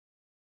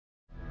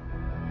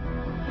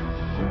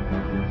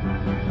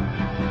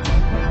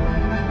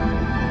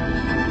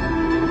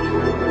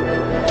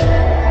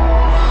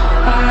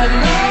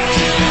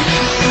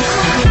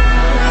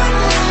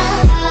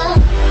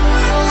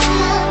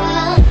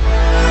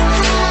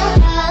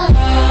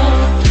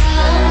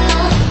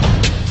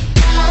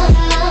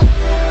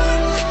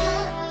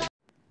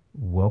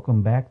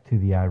Welcome back to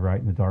the I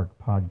Write in the Dark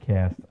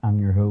podcast. I'm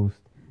your host,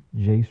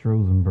 Jace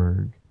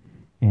Rosenberg,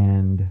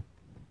 and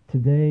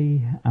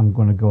today I'm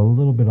going to go a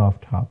little bit off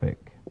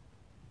topic.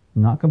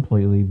 Not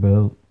completely,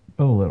 but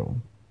a little.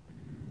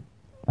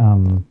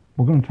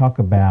 We're going to talk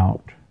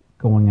about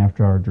going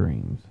after our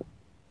dreams.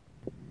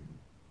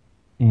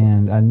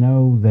 And I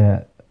know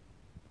that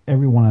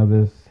every one of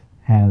us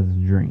has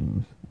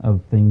dreams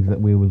of things that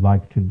we would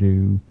like to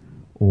do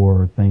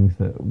or things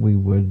that we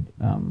would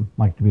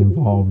like to be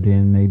involved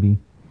in, maybe.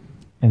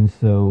 And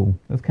so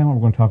that's kind of what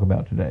we're going to talk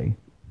about today.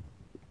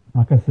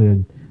 Like I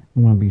said,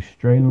 I'm going to be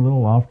straying a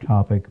little off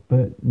topic,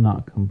 but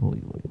not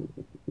completely.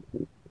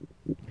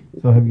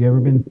 So have you ever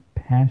been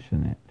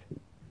passionate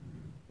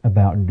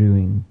about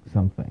doing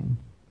something?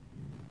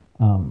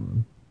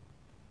 You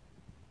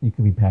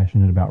could be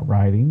passionate about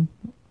writing.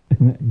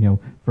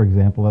 For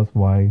example, that's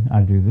why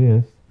I do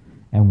this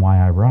and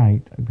why I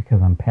write,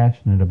 because I'm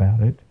passionate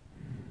about it.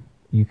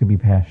 You could be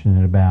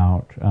passionate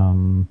about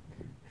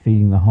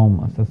feeding the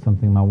homeless. That's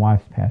something my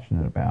wife's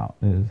passionate about,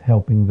 is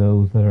helping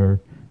those that are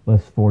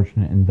less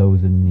fortunate and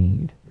those in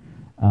need.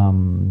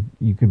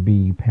 You could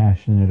be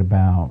passionate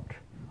about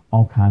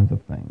all kinds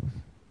of things,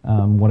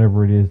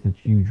 whatever it is that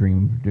you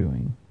dream of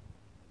doing.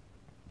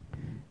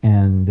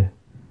 And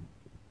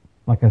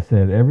like I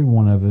said, every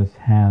one of us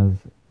has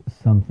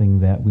something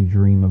that we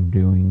dream of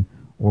doing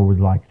or would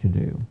like to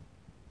do.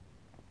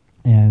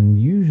 And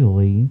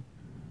usually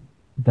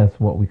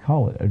that's what we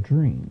call it, a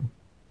dream.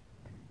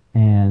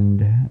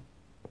 And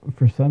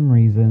for some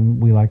reason,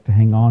 we like to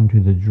hang on to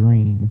the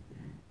dream,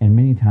 and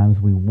many times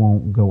we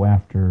won't go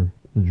after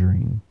the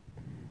dream.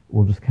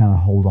 We'll just kind of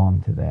hold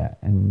on to that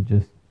and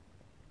just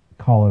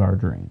call it our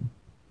dream.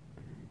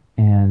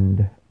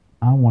 And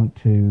I want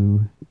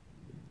to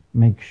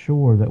make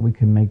sure that we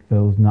can make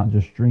those not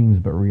just dreams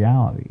but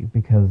reality,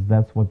 because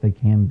that's what they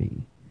can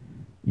be.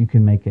 You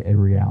can make it a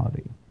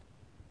reality.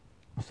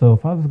 So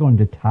if I was going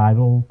to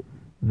title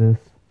this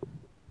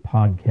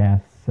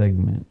podcast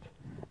segment,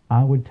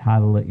 I would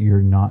title it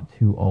 "You're Not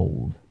Too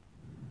Old,"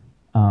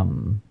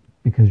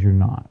 because you're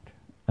not.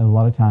 A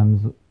lot of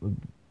times,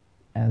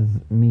 as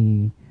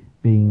me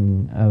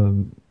being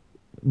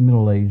a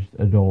middle-aged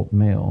adult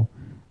male,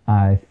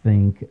 I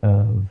think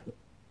of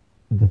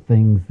the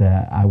things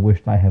that I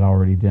wished I had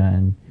already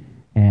done,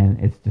 and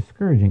it's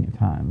discouraging at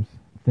times.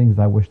 Things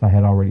I wished I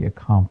had already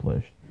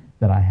accomplished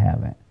that I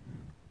haven't.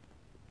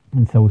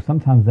 And so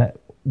sometimes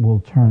that will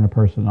turn a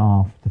person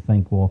off to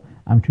think, well,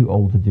 I'm too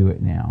old to do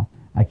it now.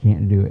 I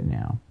can't do it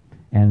now.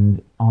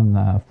 And on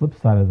the flip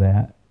side of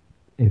that,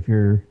 if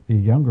you're a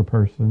younger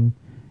person,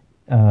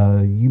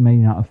 you may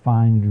not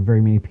find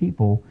very many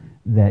people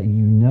that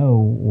you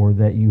know or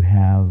that you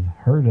have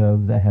heard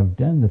of that have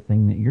done the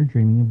thing that you're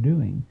dreaming of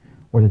doing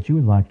or that you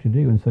would like to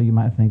do. And so you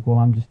might think, well,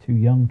 I'm just too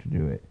young to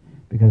do it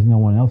because no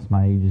one else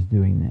my age is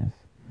doing this.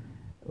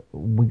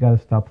 We got to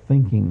stop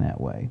thinking that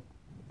way.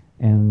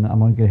 And I'm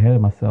going to get ahead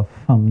of myself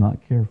if I'm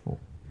not careful.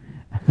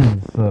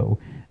 So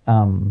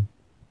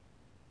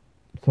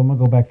I'm going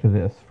to go back to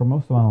this. For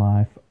most of my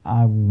life,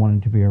 I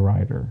wanted to be a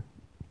writer.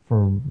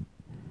 From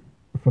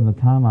the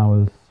time I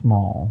was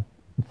small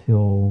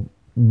until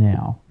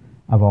now,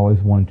 I've always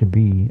wanted to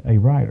be a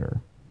writer.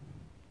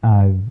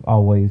 I've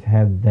always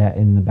had that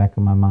in the back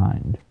of my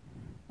mind.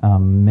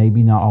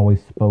 Maybe not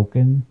always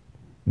spoken,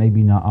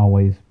 maybe not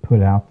always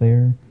put out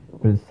there,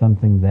 but it's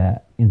something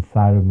that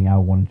inside of me I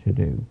wanted to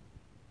do.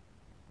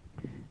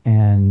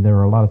 And there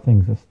were a lot of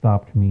things that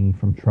stopped me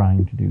from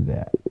trying to do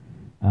that.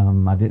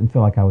 I didn't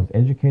feel like I was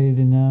educated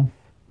enough.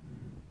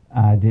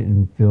 I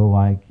didn't feel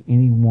like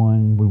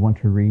anyone would want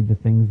to read the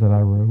things that I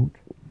wrote.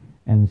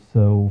 And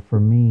so for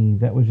me,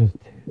 that was just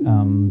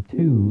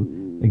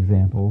two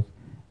examples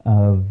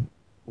of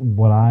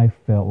what I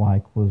felt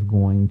like was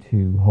going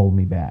to hold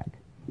me back.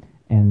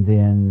 And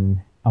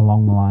then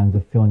along the lines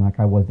of feeling like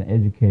I wasn't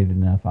educated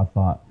enough, I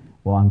thought,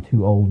 well, I'm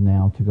too old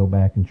now to go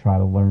back and try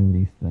to learn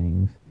these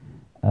things.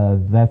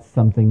 That's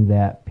something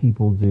that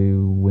people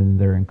do when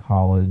they're in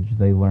college.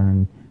 They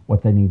learn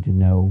what they need to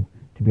know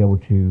to be able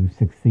to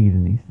succeed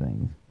in these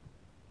things.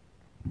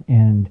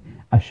 And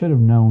I should have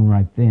known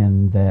right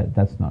then that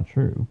that's not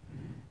true.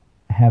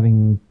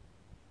 Having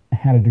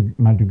had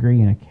my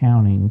degree in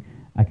accounting,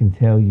 I can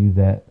tell you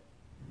that,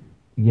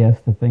 yes,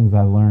 the things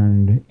I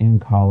learned in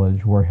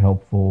college were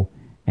helpful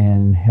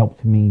and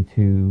helped me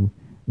to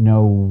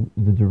know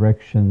the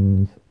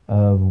directions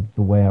of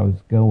the way I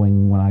was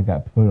going when I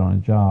got put on a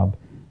job.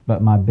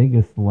 But my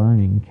biggest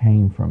learning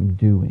came from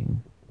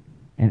doing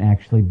and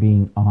actually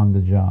being on the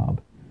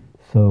job.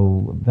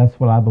 So that's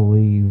what I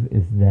believe,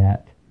 is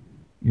that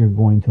you're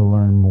going to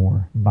learn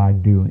more by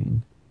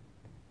doing.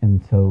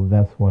 And so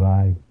that's what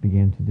I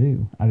began to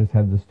do. I just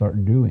had to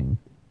start doing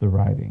the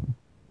writing.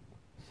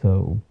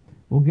 So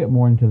we'll get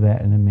more into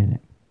that in a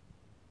minute.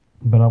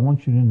 But I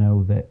want you to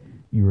know that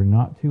you are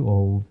not too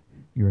old.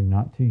 You are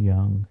not too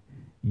young.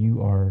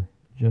 You are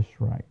just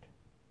right.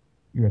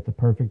 You're at the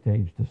perfect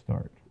age to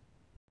start.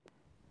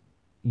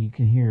 You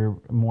can hear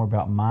more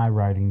about my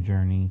writing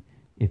journey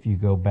if you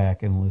go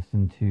back and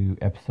listen to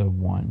episode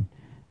 1.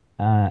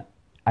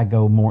 I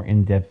go more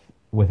in depth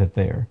with it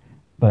there.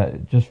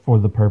 But just for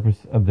the purpose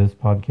of this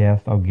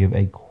podcast, I'll give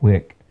a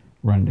quick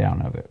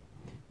rundown of it.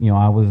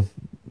 I was,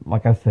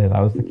 like I said,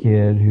 I was the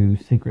kid who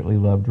secretly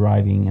loved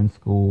writing in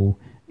school.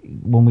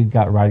 When we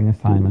got writing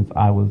assignments,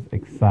 I was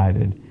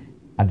excited.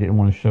 I didn't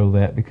want to show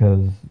that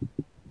because,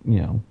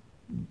 you know,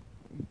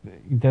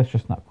 that's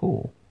just not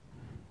cool.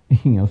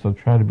 So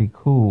try to be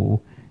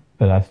cool,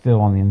 but I still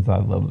on the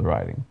inside love the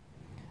writing.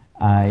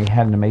 I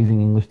had an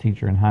amazing English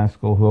teacher in high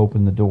school who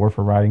opened the door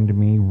for writing to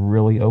me,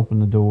 really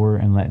opened the door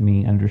and let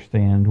me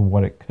understand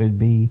what it could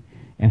be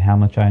and how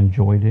much I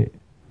enjoyed it.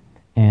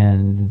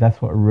 And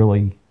that's what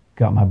really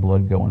got my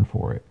blood going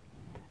for it.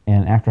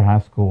 And after high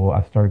school,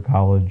 I started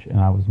college and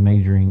I was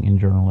majoring in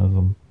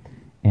journalism.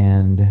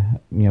 And,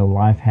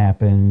 life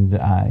happened.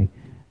 I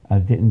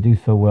didn't do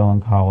so well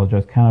in college. I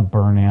was kind of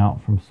burnt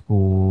out from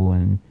school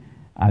and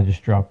I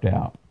just dropped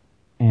out.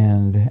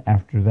 And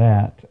after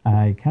that,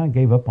 I kind of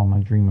gave up on my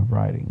dream of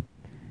writing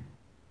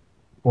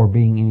or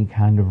being any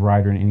kind of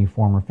writer in any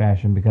form or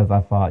fashion because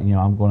I thought,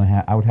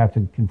 I would have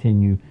to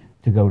continue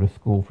to go to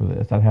school for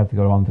this. I'd have to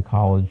go on to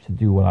college to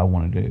do what I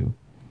want to do.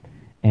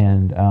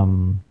 And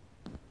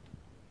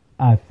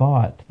I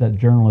thought that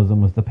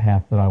journalism was the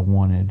path that I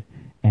wanted.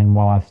 And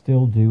while I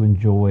still do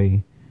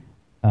enjoy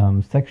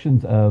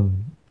sections of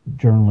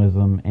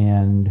journalism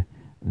and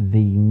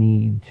the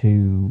need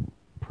to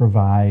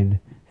provide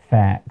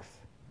facts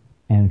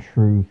and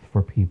truth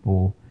for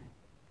people,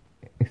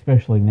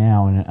 especially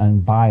now in an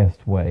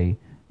unbiased way,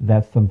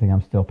 that's something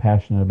I'm still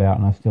passionate about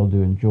and I still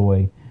do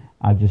enjoy.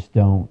 I just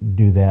don't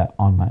do that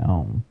on my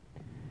own.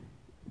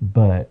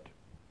 But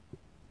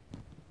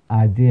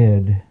I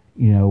did,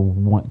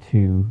 want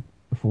to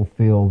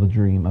fulfill the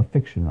dream of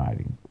fiction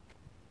writing,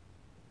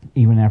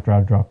 even after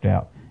I dropped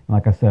out. And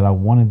like I said, I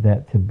wanted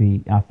that to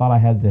be, I thought I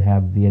had to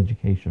have the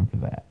education for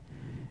that.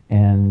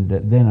 And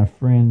then a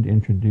friend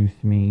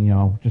introduced me,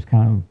 just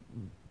kind of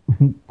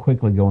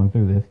quickly going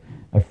through this,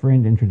 a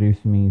friend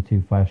introduced me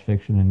to Flash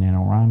Fiction and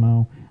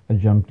NaNoWriMo. I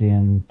jumped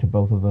into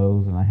both of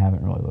those and I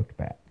haven't really looked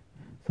back.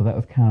 So that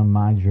was kind of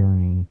my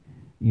journey,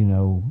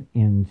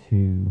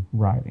 into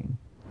writing.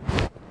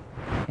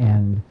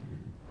 And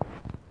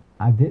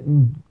I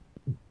didn't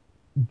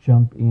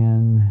jump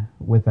in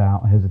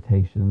without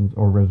hesitations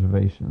or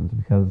reservations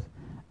because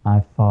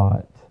I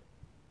thought,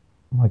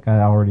 like I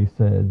already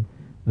said,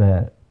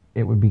 that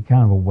it would be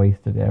kind of a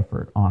wasted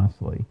effort,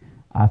 honestly.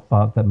 I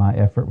thought that my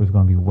effort was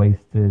going to be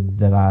wasted,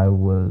 that I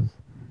was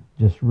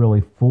just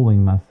really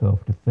fooling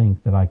myself to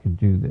think that I could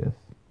do this.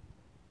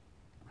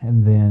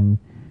 And then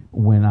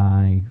when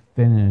I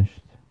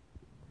finished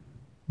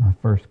my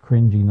first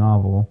cringy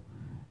novel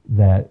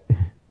that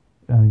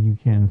you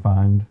can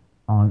find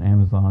on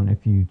Amazon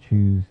if you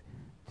choose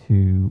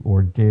to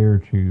or dare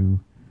to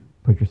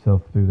put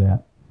yourself through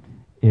that.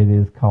 It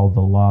is called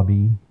The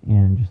Lobby,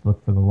 and just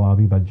look for The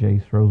Lobby by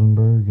Jace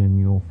Rosenberg and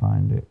you'll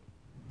find it.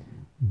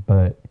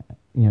 But,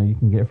 you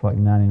can get it for like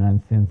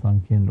 99 cents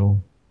on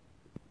Kindle.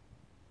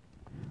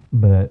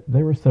 But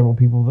there were several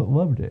people that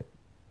loved it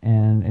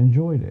and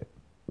enjoyed it.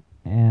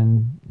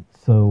 And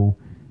so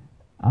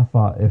I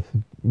thought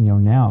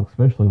now,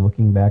 especially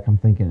looking back, I'm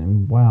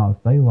thinking, wow,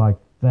 if they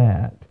liked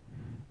that,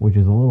 which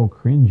is a little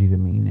cringy to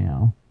me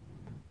now,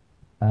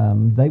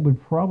 they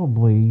would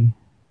probably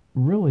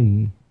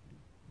really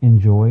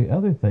enjoy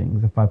other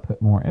things if I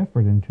put more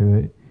effort into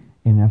it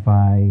and if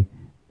I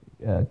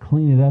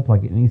clean it up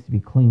like it needs to be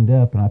cleaned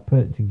up and I put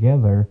it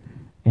together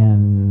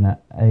in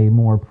a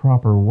more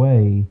proper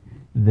way,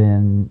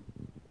 then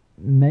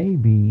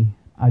maybe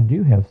I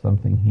do have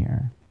something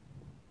here.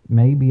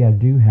 Maybe I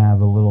do have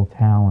a little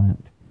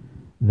talent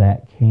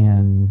that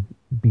can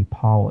be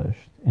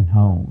polished and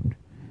honed,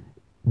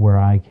 where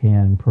I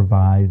can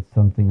provide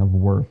something of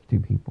worth to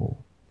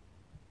people.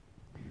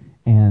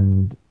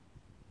 And,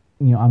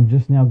 I'm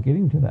just now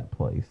getting to that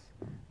place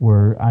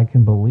where I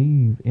can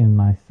believe in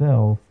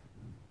myself,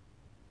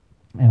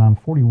 and I'm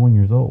 41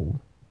 years old.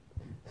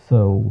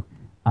 So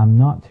I'm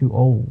not too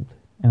old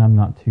and I'm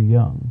not too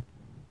young.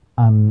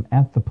 I'm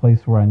at the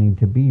place where I need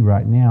to be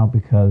right now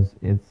because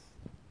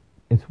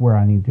it's where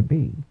I need to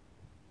be.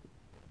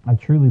 I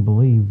truly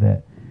believe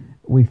that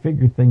we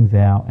figure things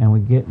out and we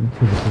get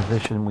into the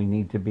position we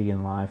need to be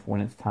in life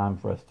when it's time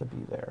for us to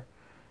be there.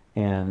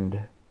 And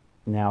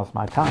now's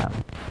my time.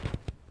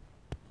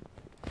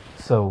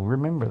 So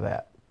remember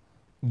that.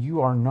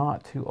 You are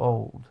not too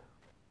old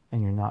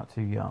and you're not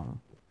too young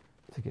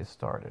to get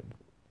started.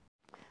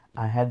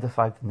 I had to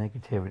fight the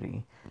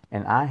negativity,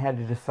 and I had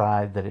to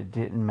decide that it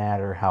didn't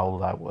matter how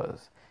old I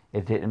was.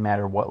 It didn't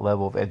matter what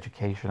level of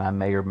education I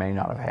may or may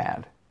not have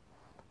had.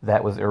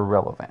 That was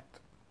irrelevant.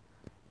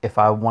 If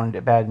I wanted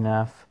it bad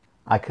enough,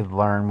 I could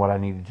learn what I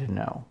needed to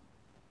know.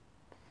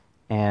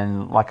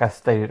 And like I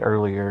stated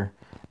earlier,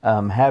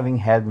 having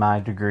had my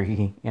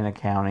degree in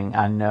accounting,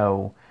 I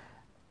know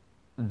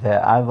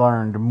that I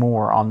learned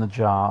more on the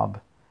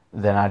job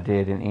than I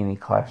did in any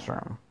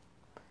classroom.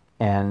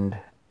 And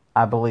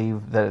I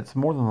believe that it's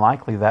more than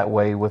likely that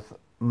way with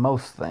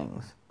most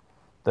things.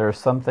 There are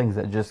some things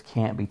that just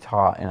can't be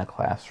taught in a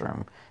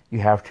classroom. You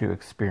have to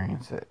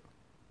experience it.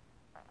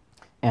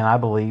 And I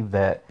believe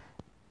that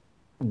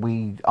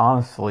we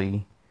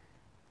honestly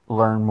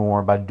learn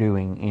more by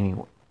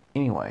doing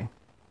anyway.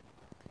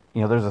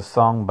 There's a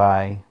song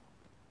by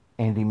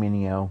Andy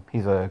Mineo.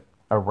 He's a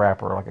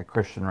rapper, like a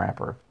Christian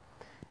rapper.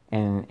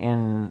 And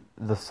in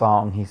the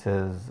song, he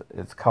says,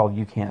 it's called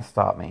You Can't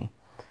Stop Me.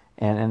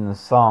 And in the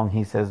song,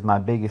 he says, my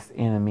biggest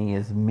enemy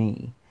is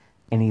me,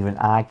 and even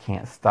I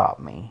can't stop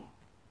me.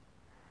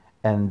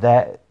 And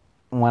that,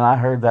 when I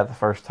heard that the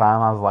first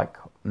time, I was like,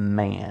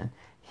 man,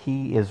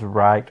 he is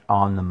right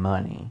on the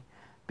money.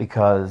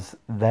 Because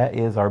that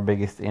is our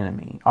biggest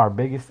enemy. Our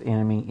biggest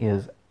enemy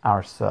is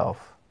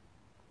ourself.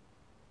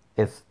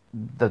 It's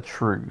the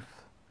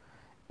truth.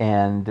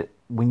 And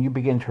when you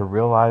begin to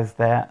realize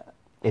that,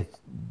 it's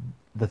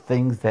the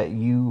things that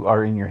you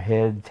are in your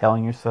head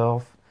telling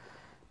yourself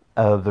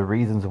of the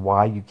reasons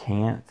why you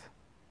can't,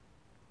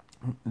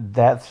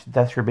 that's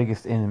your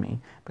biggest enemy,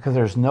 because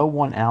there's no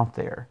one out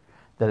there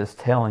that is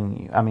telling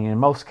you. I mean, in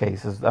most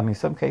cases, I mean,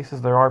 some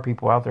cases there are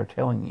people out there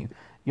telling you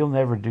you'll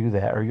never do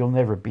that, or you'll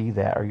never be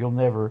that, or you'll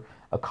never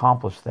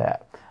accomplish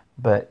that.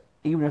 But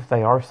even if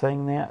they are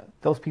saying that,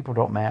 those people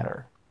don't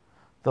matter.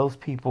 Those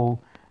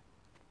people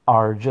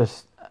are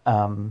just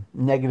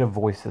negative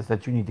voices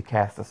that you need to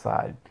cast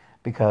aside,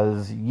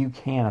 because you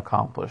can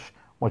accomplish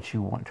what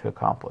you want to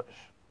accomplish.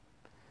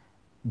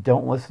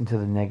 Don't listen to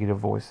the negative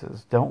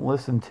voices. Don't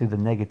listen to the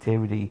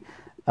negativity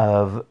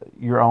of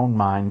your own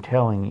mind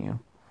telling you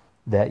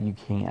that you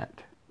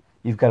can't.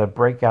 You've got to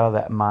break out of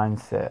that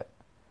mindset,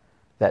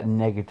 that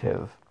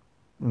negative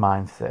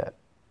mindset,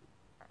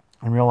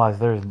 and realize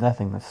there's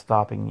nothing that's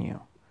stopping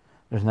you.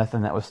 There's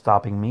nothing that was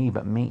stopping me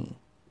but me.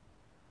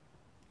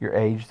 Your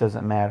age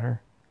doesn't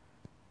matter.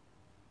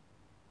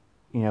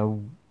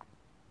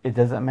 It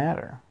doesn't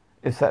matter.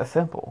 It's that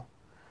simple.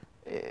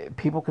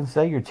 People can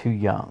say you're too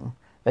young.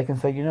 They can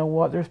say, you know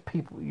what, there's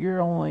people, you're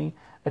only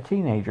a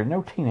teenager.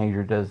 No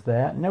teenager does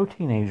that. No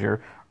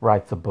teenager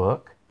writes a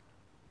book.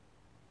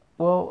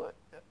 Well,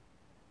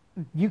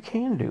 you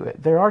can do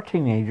it. There are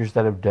teenagers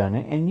that have done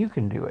it, and you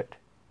can do it.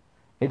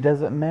 It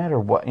doesn't matter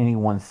what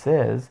anyone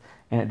says,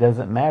 and it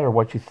doesn't matter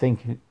what you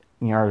think,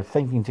 are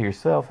thinking to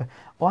yourself,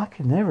 well, I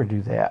could never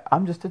do that.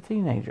 I'm just a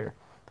teenager.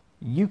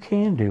 You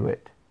can do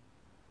it.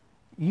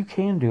 You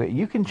can do it.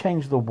 You can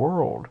change the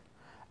world.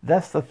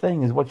 That's the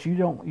thing, is what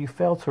you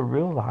fail to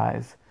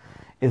realize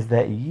is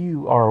that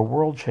you are a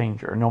world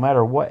changer, no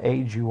matter what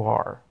age you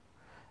are.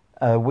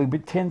 We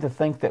tend to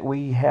think that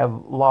we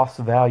have lost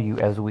value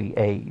as we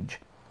age.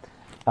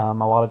 A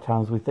lot of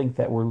times we think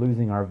that we're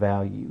losing our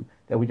value,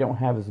 that we don't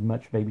have as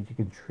much maybe to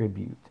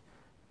contribute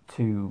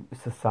to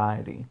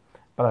society.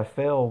 But I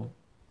fail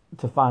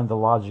to find the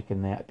logic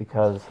in that,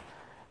 because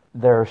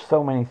there are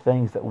so many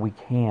things that we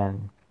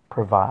can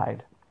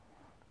provide.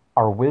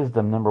 Our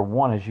wisdom, number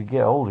one, as you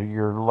get older,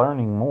 you're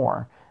learning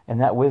more,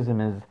 and that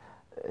wisdom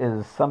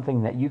is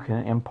something that you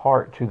can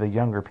impart to the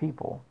younger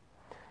people.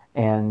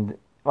 And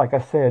like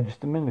I said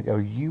just a minute ago,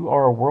 you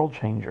are a world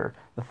changer.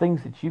 The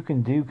things that you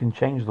can do can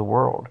change the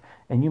world,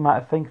 and you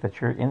might think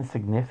that you're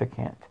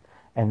insignificant,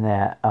 and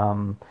that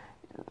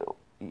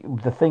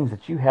the things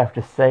that you have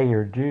to say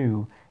or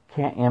do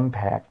can't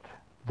impact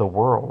the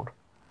world.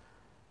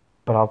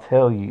 But I'll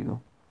tell you,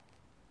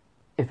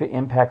 if it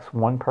impacts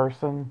one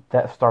person,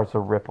 that starts a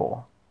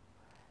ripple.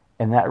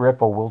 And that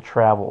ripple will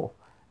travel,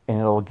 and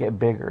it'll get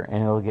bigger,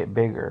 and it'll get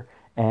bigger.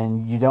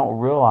 And you don't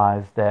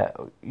realize that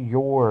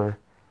your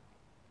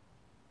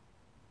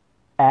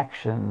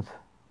actions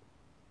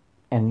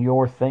and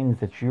your things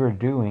that you're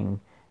doing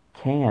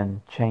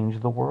can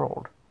change the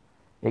world.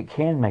 It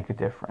can make a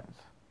difference.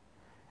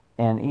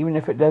 And even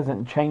if it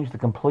doesn't change the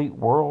complete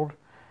world,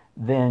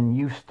 then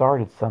you've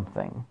started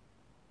something.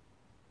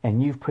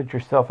 And you've put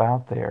yourself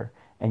out there.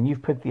 And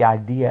you've put the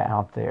idea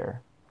out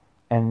there.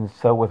 And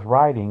so with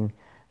writing,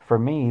 for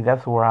me,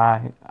 that's where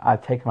I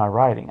take my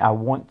writing. I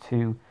want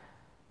to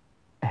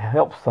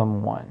help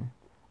someone.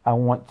 I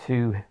want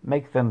to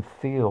make them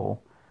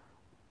feel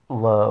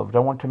loved. I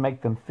want to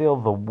make them feel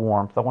the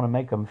warmth. I want to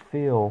make them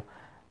feel,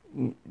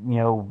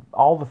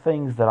 all the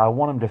things that I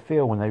want them to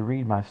feel when they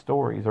read my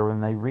stories or when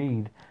they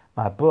read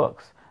my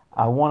books.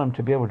 I want them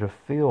to be able to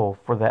feel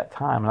for that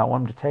time. And I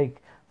want them to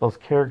take those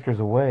characters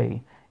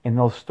away and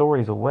those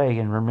stories away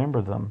and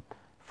remember them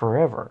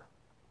forever.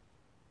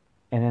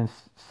 And in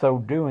so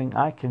doing,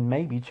 I can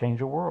maybe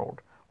change a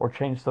world or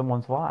change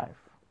someone's life.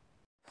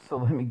 So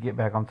let me get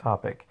back on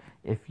topic.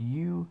 If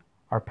you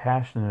are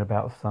passionate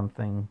about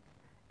something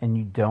and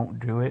you don't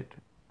do it,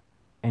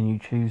 and you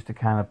choose to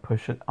kind of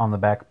push it on the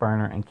back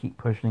burner and keep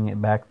pushing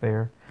it back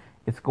there,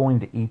 it's going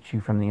to eat you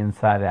from the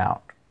inside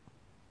out.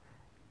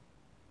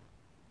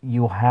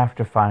 You'll have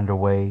to find a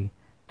way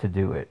to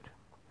do it.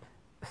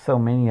 So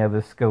many of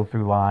us go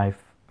through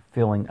life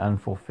feeling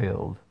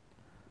unfulfilled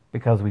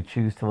because we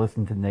choose to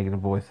listen to negative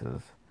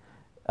voices,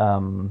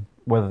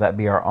 whether that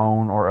be our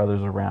own or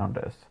others around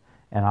us.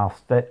 And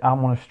I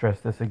want to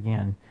stress this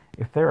again.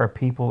 If there are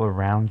people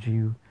around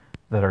you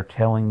that are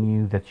telling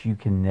you that you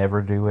can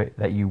never do it,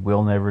 that you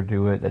will never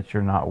do it, that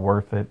you're not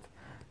worth it,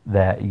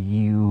 that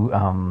you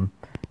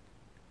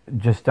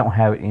just don't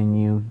have it in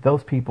you,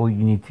 those people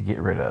you need to get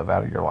rid of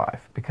out of your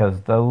life,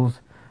 because those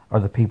are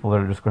the people that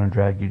are just going to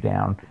drag you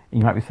down. And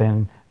you might be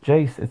saying,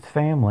 Jace, it's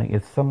family.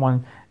 It's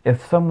someone.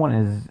 If someone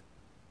is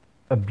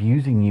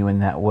abusing you in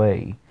that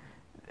way,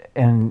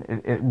 and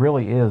it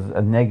really is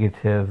a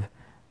negative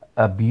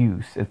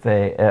abuse. It's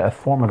a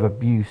form of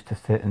abuse to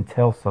sit and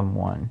tell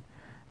someone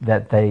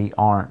that they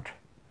aren't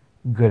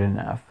good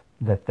enough,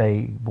 that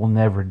they will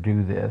never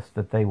do this,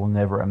 that they will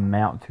never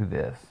amount to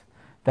this.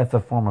 That's a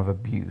form of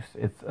abuse.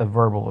 It's a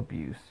verbal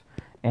abuse.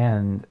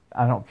 And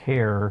I don't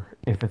care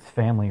if it's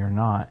family or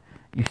not,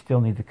 you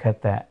still need to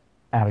cut that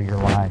out of your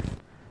life,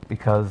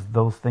 because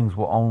those things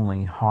will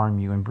only harm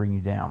you and bring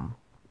you down.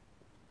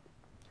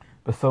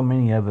 But so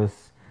many of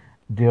us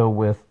deal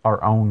with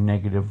our own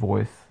negative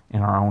voice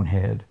in our own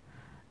head,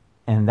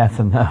 and that's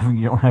enough.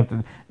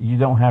 You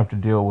don't have to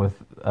deal with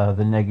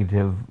the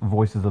negative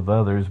voices of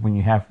others when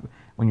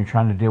you're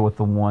trying to deal with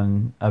the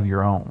one of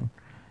your own.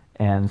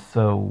 And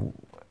so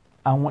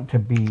I want to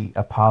be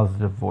a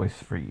positive voice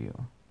for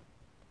you.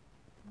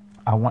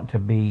 I want to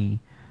be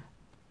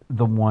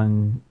the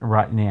one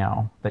right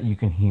now that you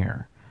can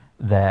hear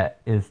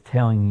that is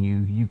telling you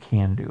you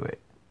can do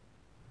it,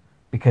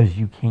 because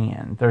you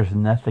can. There's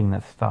nothing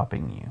that's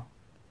stopping you.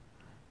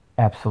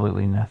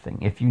 Absolutely nothing.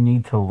 If you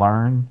need to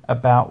learn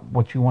about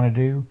what you want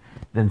to do,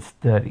 then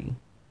study.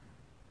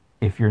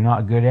 If you're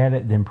not good at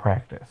it, then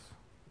practice.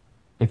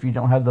 If you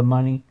don't have the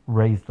money,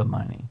 raise the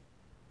money.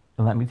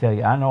 And let me tell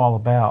you, I know all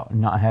about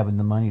not having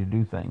the money to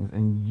do things,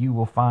 and you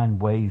will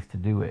find ways to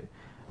do it.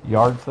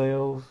 Yard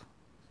sales,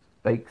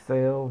 bake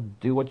sales,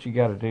 do what you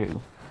got to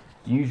do.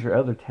 Use your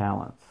other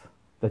talents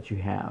that you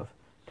have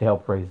to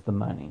help raise the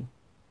money.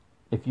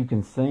 If you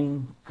can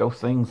sing, go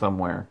sing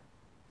somewhere.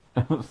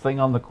 Sing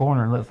on the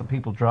corner and let some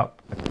people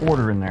drop a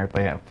quarter in there if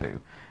they have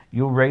to.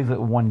 You'll raise it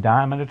one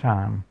dime at a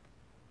time,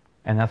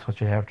 and that's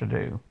what you have to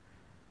do.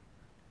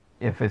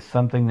 If it's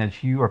something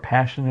that you are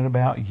passionate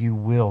about, you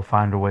will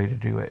find a way to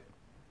do it.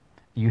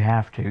 You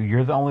have to.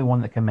 You're the only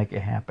one that can make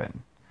it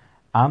happen.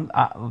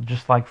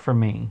 Just like for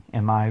me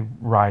in my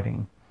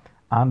writing,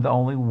 I'm the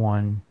only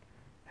one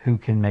who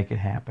can make it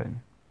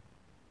happen.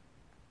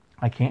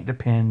 I can't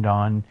depend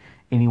on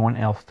anyone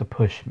else to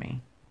push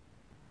me,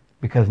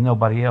 because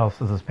nobody else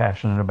is as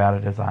passionate about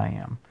it as I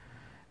am.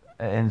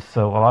 And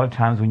so a lot of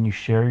times when you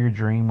share your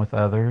dream with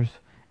others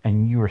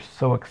and you are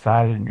so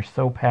excited and you're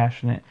so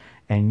passionate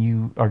and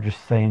you are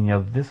just saying,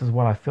 this is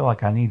what I feel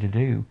like I need to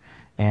do.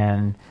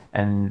 And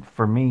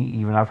for me,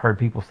 even I've heard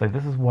people say,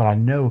 this is what I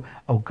know.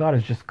 Oh, God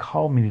has just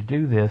called me to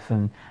do this,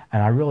 and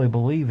I really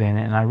believe in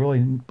it, and I really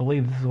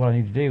believe this is what I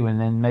need to do. And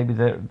then maybe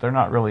they're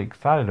not really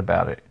excited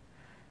about it,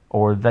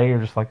 or they are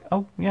just like,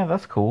 oh, yeah,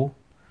 that's cool.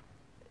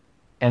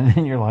 And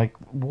then you're like,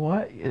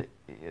 what?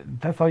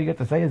 That's all you got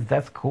to say is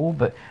that's cool,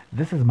 but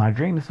this is my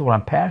dream. This is what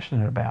I'm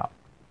passionate about.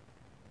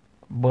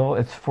 Well,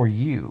 it's for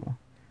you,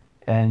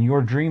 and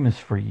your dream is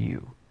for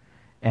you.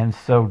 And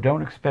so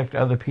don't expect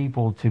other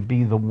people to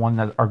be the one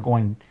that are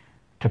going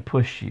to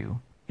push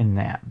you in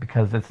that,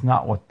 because it's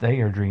not what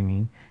they are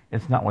dreaming.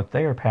 It's not what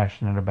they are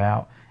passionate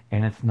about,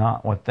 and it's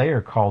not what they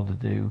are called to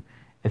do.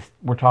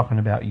 We're talking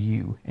about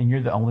you, and you're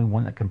the only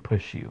one that can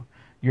push you.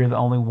 You're the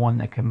only one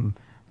that can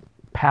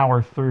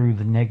power through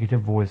the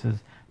negative voices,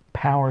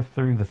 power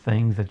through the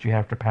things that you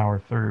have to power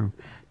through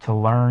to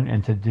learn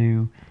and to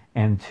do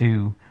and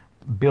to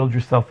build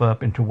yourself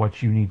up into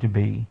what you need to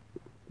be,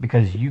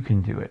 because you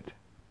can do it.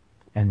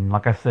 And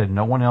like I said,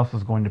 no one else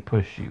is going to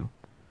push you.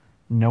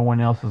 No one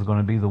else is going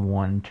to be the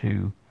one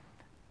to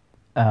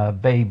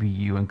baby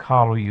you and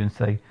coddle you and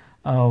say,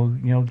 oh,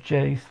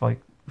 Jace,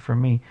 like for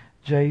me,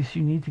 Jace,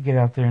 you need to get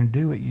out there and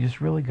do it. You just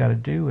really got to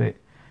do it.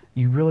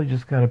 You really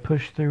just got to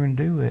push through and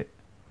do it.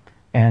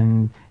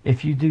 And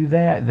if you do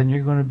that, then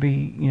you're going to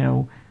be,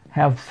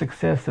 have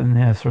success in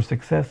this or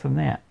success in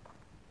that.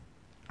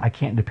 I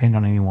can't depend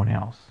on anyone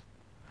else.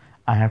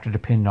 I have to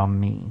depend on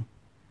me.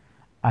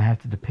 I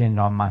have to depend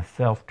on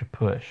myself to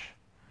push.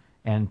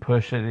 And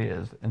push it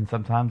is. And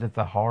sometimes it's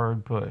a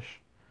hard push,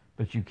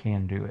 but you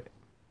can do it.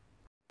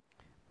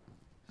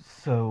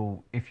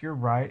 So if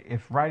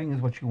writing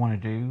is what you want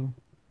to do,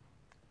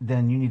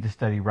 then you need to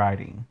study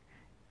writing.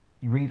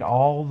 You read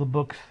all the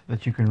books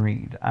that you can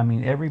read. I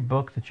mean, every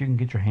book that you can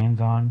get your hands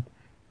on,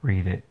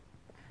 read it.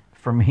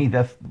 For me,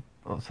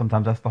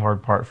 sometimes that's the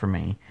hard part for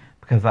me,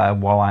 because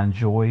while I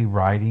enjoy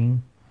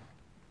writing,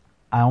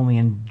 I only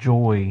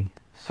enjoy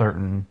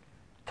certain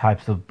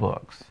types of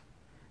books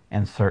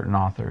and certain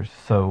authors.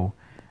 So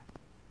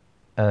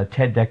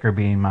Ted Dekker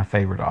being my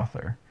favorite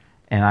author,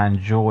 and I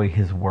enjoy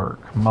his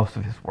work, most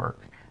of his work.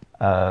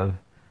 At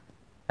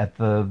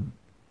the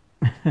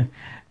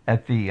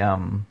at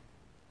the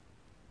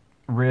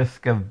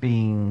risk of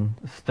being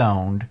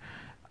stoned,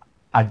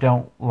 I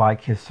don't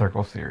like his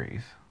Circle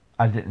series.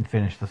 I didn't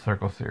finish the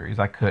Circle series.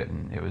 I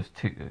couldn't. It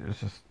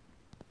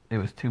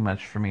was too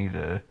much for me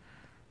to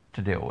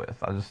deal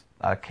with.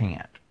 I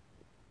can't.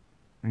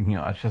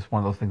 It's just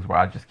one of those things where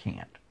I just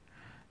can't.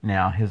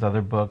 Now, his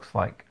other books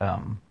like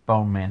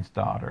Bone Man's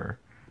Daughter,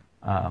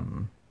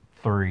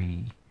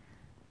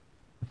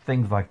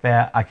 things like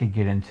that I could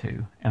get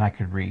into and I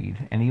could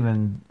read, and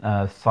even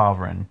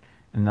Sovereign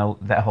and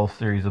that whole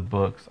series of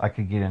books, I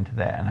could get into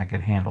that and I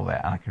could handle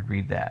that and I could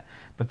read that.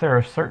 But there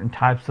are certain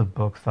types of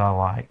books that I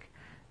like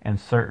and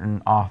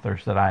certain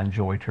authors that I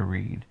enjoy to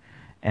read.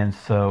 And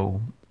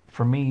so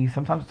for me,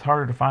 sometimes it's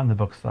harder to find the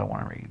books that I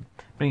want to read.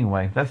 But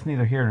anyway, that's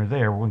neither here nor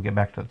there. We're going to get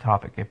back to the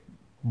topic. If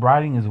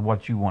writing is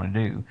what you want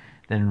to do,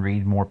 then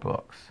read more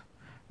books.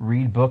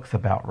 Read books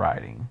about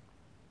writing.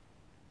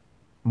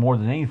 More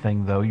than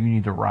anything, though, you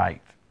need to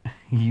write.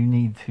 You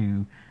need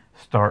to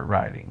start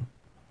writing.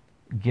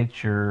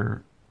 Get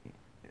your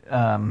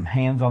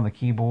hands on the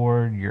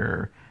keyboard,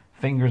 your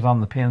fingers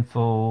on the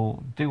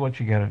pencil. Do what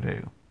you got to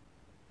do.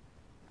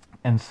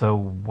 And so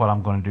what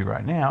I'm going to do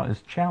right now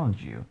is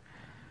challenge you.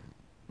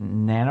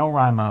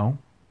 NaNoWriMo,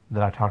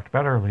 that I talked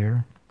about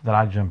earlier, that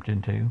I jumped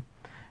into,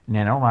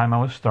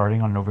 NaNoWriMo is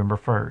starting on November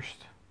 1st.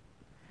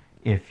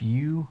 If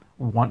you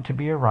want to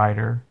be a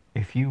writer,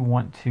 if you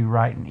want to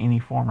write in any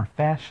form or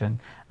fashion,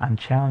 I'm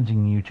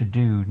challenging you to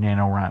do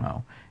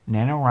NaNoWriMo.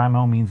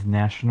 NaNoWriMo means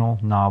National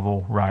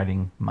Novel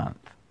Writing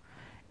Month.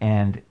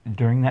 And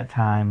during that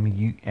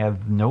time,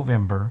 of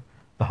November,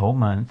 the whole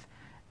month,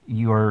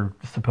 you are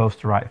supposed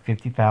to write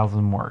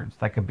 50,000 words.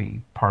 That could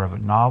be part of a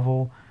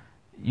novel.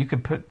 You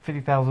could put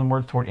 50,000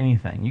 words toward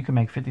anything. You can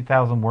make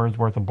 50,000 words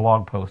worth of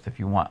blog post if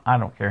you want. I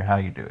don't care how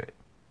you do it,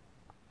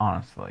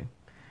 honestly.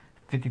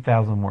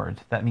 50,000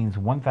 words. That means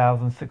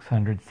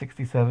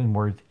 1,667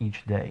 words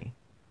each day.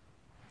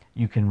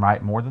 You can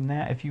write more than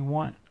that if you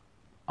want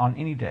on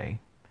any day.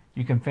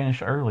 You can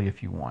finish early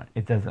if you want.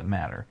 It doesn't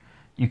matter.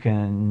 You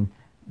can,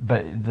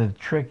 but the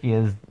trick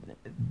is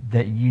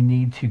that you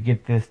need to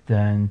get this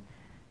done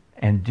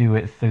and do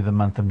it through the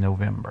month of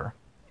November.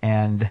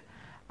 And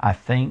I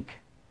think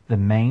the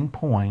main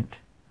point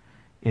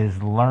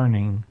is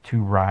learning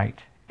to write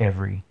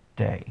every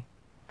day.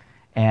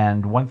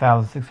 And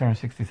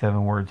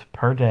 1,667 words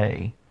per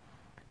day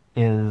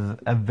is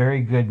a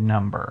very good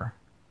number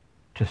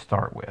to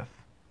start with.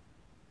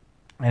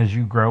 As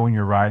you grow in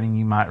your writing,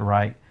 you might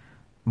write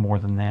more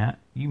than that.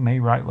 You may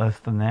write less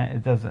than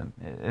that.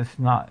 It's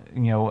not,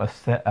 a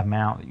set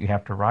amount that you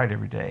have to write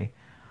every day.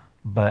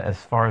 But as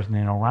far as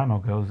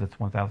NaNoWriMo goes, it's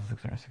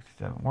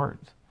 1,667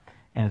 words.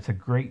 And it's a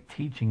great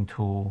teaching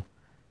tool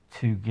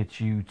to get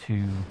you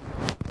to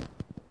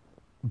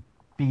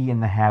be in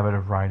the habit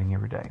of writing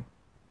every day.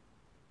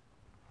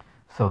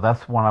 So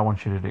that's what I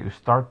want you to do.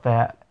 Start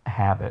that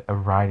habit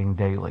of writing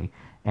daily.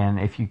 And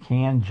if you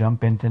can,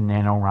 jump into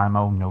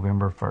NaNoWriMo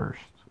November 1st.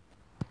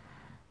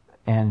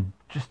 And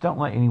just don't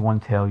let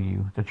anyone tell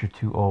you that you're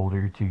too old or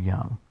you're too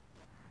young.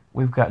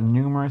 We've got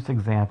numerous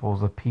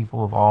examples of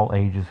people of all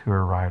ages who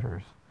are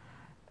writers.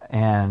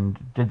 And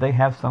did they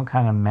have some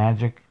kind of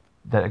magic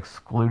that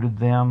excluded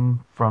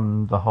them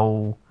from the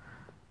whole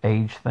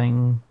age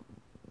thing?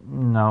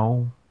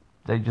 No.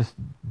 They just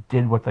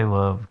did what they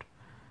loved.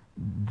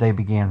 They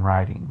began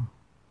writing.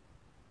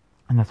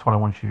 And that's what I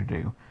want you to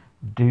do.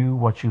 Do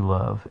what you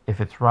love.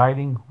 If it's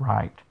writing,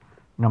 write.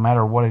 No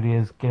matter what it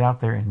is, get out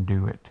there and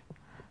do it.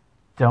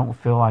 Don't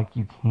feel like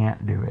you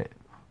can't do it.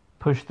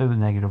 Push through the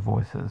negative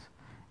voices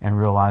and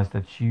realize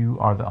that you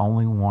are the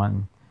only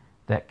one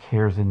that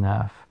cares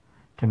enough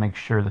to make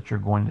sure that you're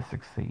going to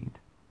succeed.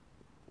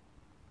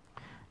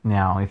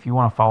 Now, if you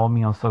want to follow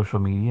me on social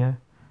media,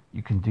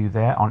 you can do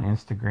that on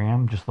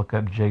Instagram. Just look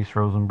up Jace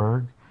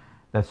Rosenberg.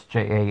 That's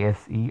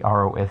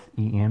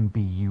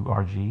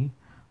JaseRosemburg.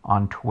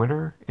 On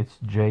Twitter, it's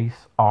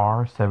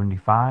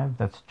JaceR75.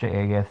 That's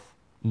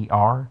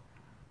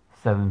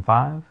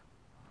JaSER75.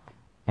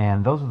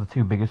 And those are the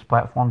two biggest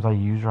platforms I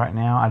use right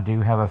now. I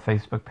do have a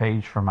Facebook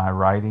page for my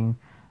writing,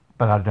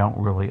 but I don't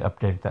really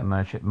update it that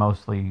much. It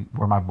mostly,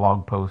 where my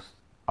blog posts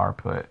are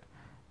put,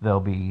 they'll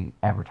be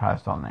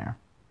advertised on there.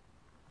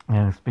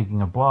 And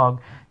speaking of blog,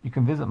 you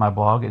can visit my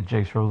blog at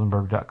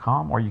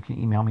jacerosenberg.com, or you can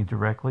email me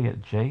directly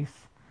at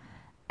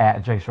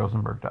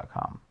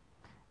jacerosenberg.com.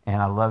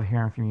 And I love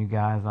hearing from you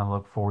guys, and I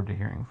look forward to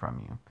hearing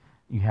from you.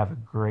 You have a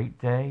great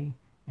day,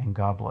 and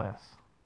God bless.